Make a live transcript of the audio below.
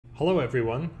Hello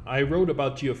everyone, I wrote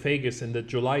about Geophagus in the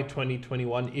July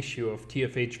 2021 issue of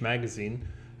TFH magazine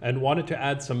and wanted to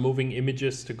add some moving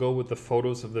images to go with the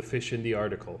photos of the fish in the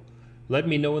article. Let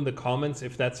me know in the comments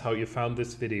if that's how you found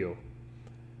this video.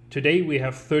 Today we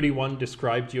have 31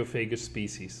 described Geophagus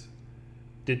species.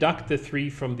 Deduct the 3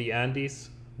 from the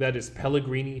Andes, that is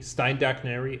Pellegrini,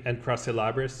 Steindachneri and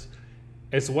Crassilabris,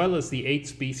 as well as the 8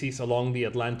 species along the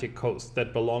Atlantic coast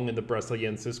that belong in the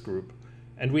Brachybranchus,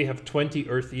 and we have 20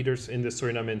 eartheaters in the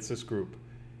Surinamensis-group.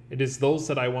 It is those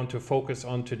that I want to focus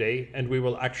on today, and we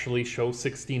will actually show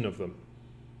 16 of them.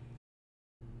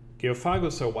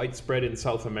 Geophagus are widespread in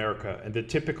South America, and the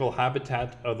typical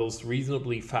habitat are those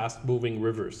reasonably fast-moving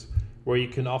rivers, where you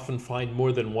can often find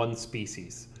more than one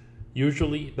species.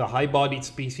 Usually, the high-bodied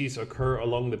species occur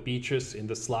along the beaches in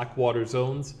the slack water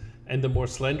zones, and the more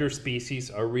slender species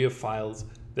are rheophiles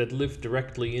that live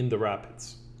directly in the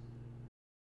rapids.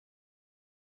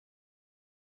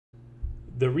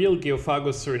 The real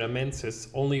Geophagus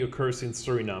surinamensis only occurs in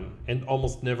Suriname and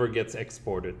almost never gets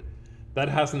exported. That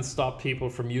hasn't stopped people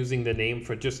from using the name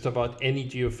for just about any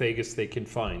Geophagus they can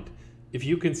find. If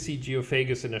you can see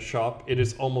Geophagus in a shop, it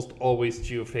is almost always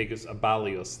Geophagus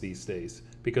abalios these days,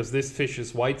 because this fish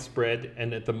is widespread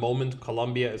and at the moment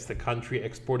Colombia is the country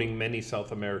exporting many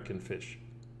South American fish.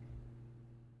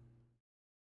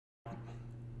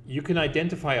 You can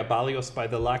identify abalios by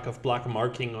the lack of black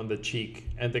marking on the cheek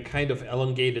and the kind of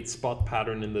elongated spot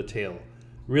pattern in the tail.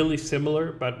 Really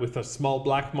similar, but with a small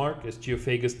black mark, is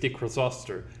Geophagus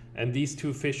dicrozoster, and these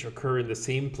two fish occur in the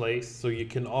same place, so you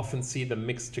can often see them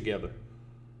mixed together.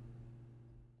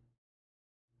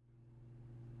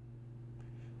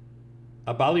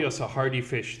 Abalios are hardy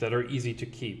fish that are easy to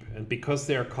keep, and because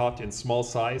they are caught in small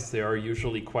size, they are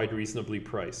usually quite reasonably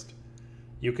priced.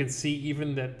 You can see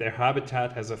even that their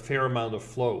habitat has a fair amount of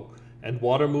flow, and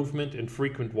water movement and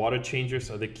frequent water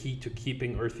changes are the key to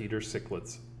keeping eartheater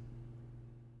cichlids.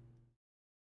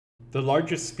 The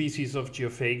largest species of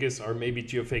Geophagus are maybe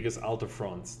Geophagus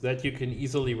altifrons, that you can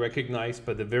easily recognize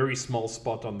by the very small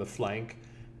spot on the flank,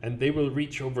 and they will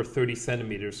reach over 30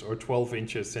 centimeters or 12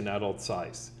 inches in adult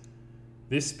size.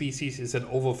 This species is an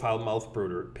ovophile mouth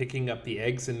brooder, picking up the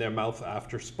eggs in their mouth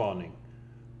after spawning.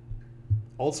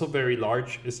 Also very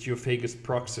large is Geophagus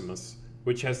proximus,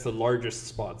 which has the largest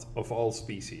spots of all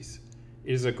species.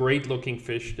 It is a great looking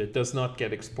fish that does not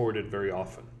get exported very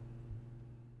often.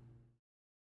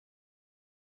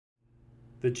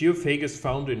 The Geophagus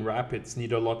found in rapids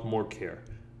need a lot more care.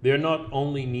 They not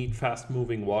only need fast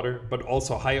moving water, but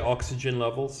also high oxygen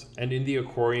levels, and in the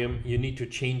aquarium you need to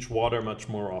change water much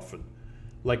more often.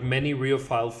 Like many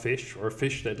rheophile fish or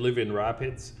fish that live in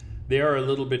rapids, they are a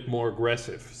little bit more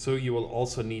aggressive, so you will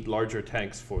also need larger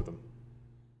tanks for them.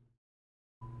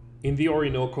 In the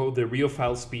Orinoco, the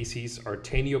rheophile species are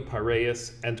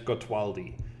taeniopareius and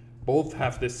gottwaldi. Both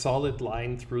have this solid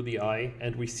line through the eye,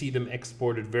 and we see them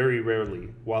exported very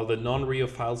rarely, while the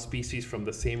non-rheophile species from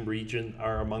the same region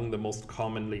are among the most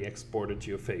commonly exported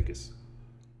Geophagus.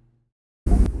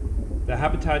 The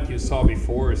habitat you saw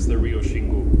before is the Rio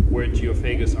Xingu, where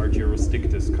Geophagus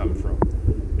argyrostictus come from.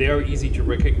 They are easy to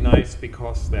recognize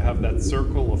because they have that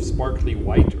circle of sparkly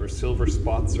white or silver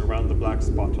spots around the black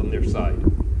spot on their side.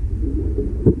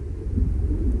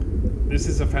 This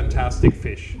is a fantastic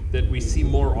fish that we see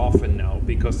more often now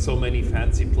because so many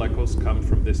fancy plecos come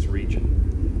from this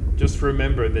region. Just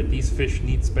remember that these fish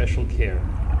need special care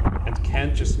and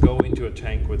can't just go into a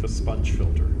tank with a sponge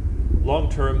filter. Long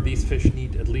term, these fish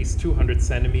need at least 200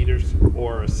 centimeters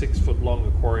or a 6-foot long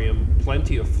aquarium,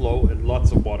 plenty of flow and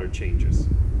lots of water changes.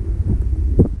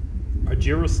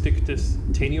 Argyrostictus,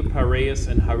 taeniopareius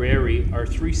and harreri are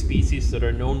 3 species that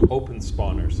are known open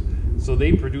spawners, so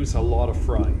they produce a lot of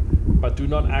fry, but do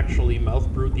not actually mouth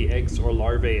brood the eggs or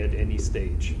larvae at any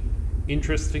stage.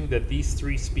 Interesting that these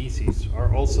 3 species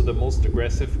are also the most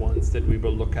aggressive ones that we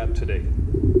will look at today.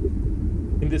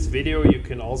 In this video you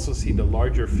can also see the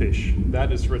larger fish,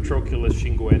 that is Retroculus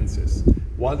xinguensis.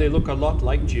 While they look a lot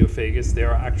like Geophagus, they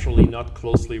are actually not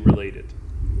closely related.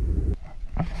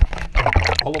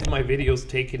 All of my videos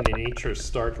taken in nature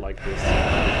start like this,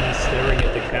 with me staring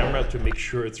at the camera to make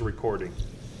sure it's recording.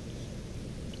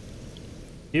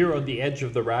 Here on the edge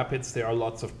of the rapids there are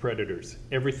lots of predators.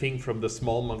 Everything from the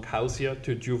small monkhausia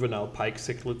to juvenile pike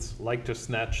cichlids like to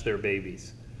snatch their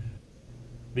babies.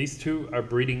 These two are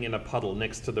breeding in a puddle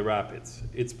next to the rapids.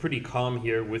 It's pretty calm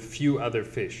here with few other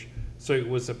fish, so it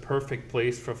was a perfect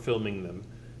place for filming them.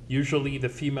 Usually the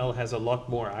female has a lot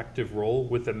more active role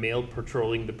with the male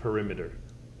patrolling the perimeter.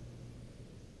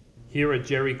 Here at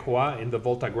Jericoa in the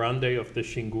Volta Grande of the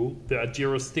Xingu, the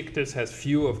argyrostictus has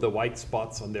few of the white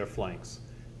spots on their flanks.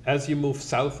 As you move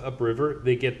south upriver,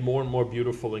 they get more and more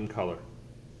beautiful in color.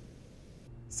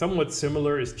 Somewhat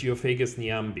similar is Geophagus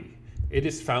neambi. It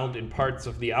is found in parts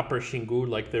of the upper Xingu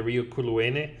like the Rio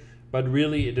Culuene, but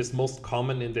really it is most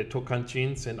common in the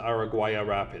Tocantins and Araguaia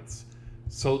rapids,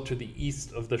 so to the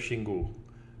east of the Xingu.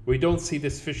 We don't see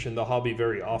this fish in the hobby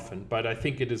very often, but I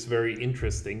think it is very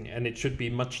interesting and it should be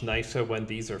much nicer when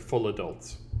these are full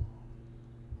adults.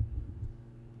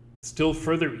 Still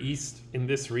further east in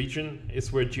this region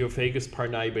is where Geophagus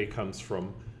parnaibae comes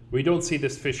from. We don't see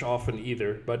this fish often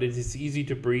either, but it is easy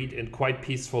to breed and quite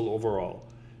peaceful overall.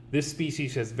 This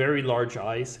species has very large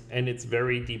eyes and it's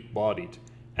very deep bodied,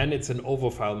 and it's an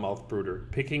ovophile mouth brooder,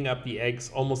 picking up the eggs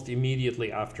almost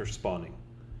immediately after spawning.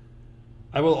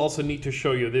 I will also need to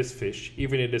show you this fish,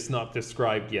 even if it is not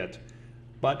described yet,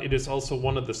 but it is also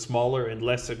one of the smaller and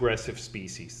less aggressive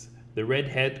species. The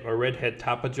redhead or redhead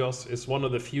Tapajos is one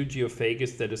of the few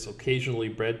Geophagus that is occasionally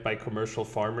bred by commercial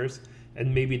farmers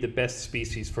and maybe the best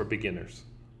species for beginners.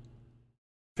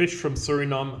 Fish from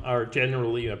Suriname are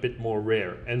generally a bit more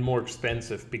rare and more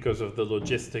expensive because of the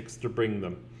logistics to bring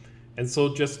them. And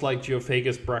so just like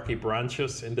Geophagus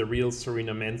brachybranchus in the real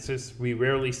Surinamensis, we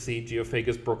rarely see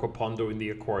Geophagus brokopondo in the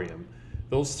aquarium.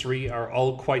 Those three are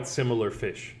all quite similar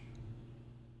fish.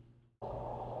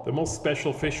 The most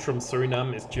special fish from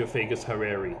Suriname is Geophagus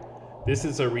harreri. This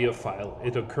is a rheophile.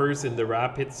 It occurs in the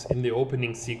rapids in the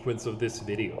opening sequence of this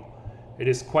video. It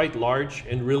is quite large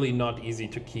and really not easy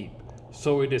to keep,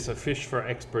 so it is a fish for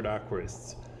expert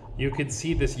aquarists. You can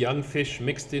see this young fish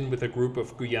mixed in with a group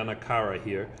of Guyana cara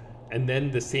here, and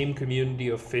then the same community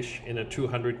of fish in a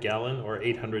 200-gallon or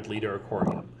 800-liter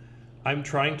aquarium. I'm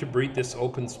trying to breed this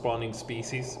open spawning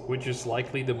species, which is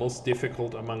likely the most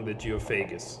difficult among the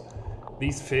Geophagus.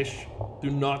 These fish do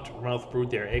not mouth brood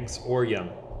their eggs or young.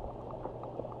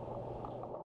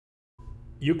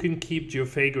 You can keep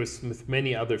Geophagus with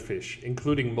many other fish,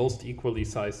 including most equally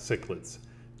sized cichlids.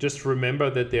 Just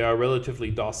remember that they are relatively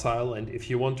docile, and if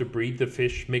you want to breed the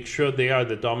fish, make sure they are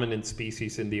the dominant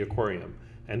species in the aquarium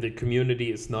and the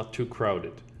community is not too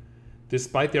crowded.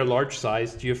 Despite their large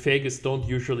size, Geophagus don't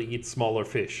usually eat smaller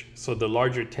fish, so the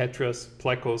larger tetras,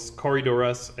 plecos,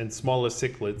 corridoras, and smaller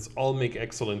cichlids all make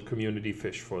excellent community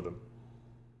fish for them.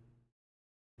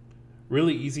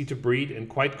 Really easy to breed and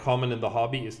quite common in the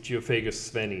hobby is Geophagus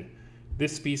sveni.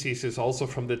 This species is also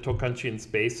from the Tocantins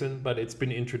basin, but it's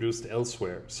been introduced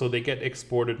elsewhere, so they get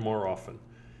exported more often.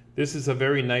 This is a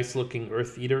very nice looking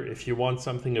eartheater if you want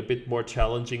something a bit more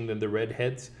challenging than the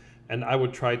redheads, and I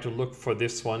would try to look for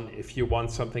this one if you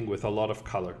want something with a lot of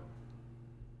color.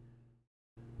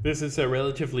 This is a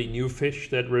relatively new fish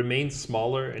that remains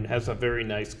smaller and has a very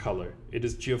nice color. It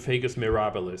is Geophagus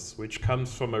mirabilis, which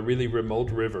comes from a really remote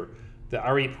river, the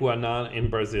Aripuanã in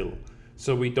Brazil,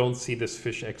 so we don't see this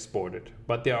fish exported,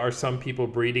 but there are some people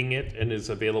breeding it and is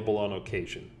available on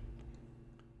occasion.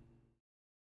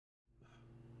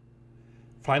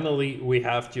 Finally, we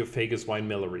have Geophagus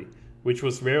winemilleri, which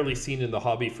was rarely seen in the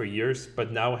hobby for years,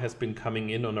 but now has been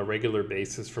coming in on a regular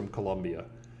basis from Colombia.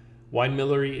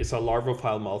 Winemilleri is a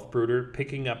larvophile mouth brooder,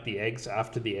 picking up the eggs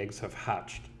after the eggs have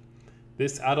hatched.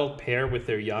 This adult pair with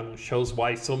their young shows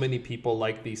why so many people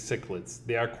like these cichlids.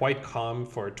 They are quite calm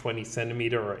for a 20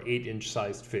 centimeter or 8-inch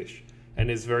sized fish,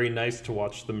 and it's very nice to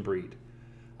watch them breed.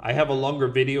 I have a longer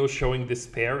video showing this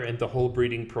pair and the whole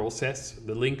breeding process.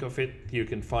 The link of it you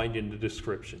can find in the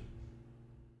description.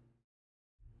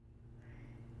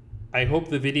 I hope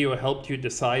the video helped you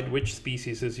decide which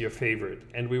species is your favorite,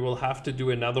 and we will have to do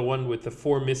another one with the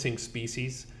 4 missing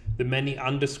species, the many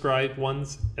undescribed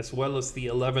ones, as well as the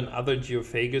 11 other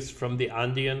Geophagus from the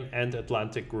Andean and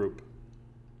Atlantic group.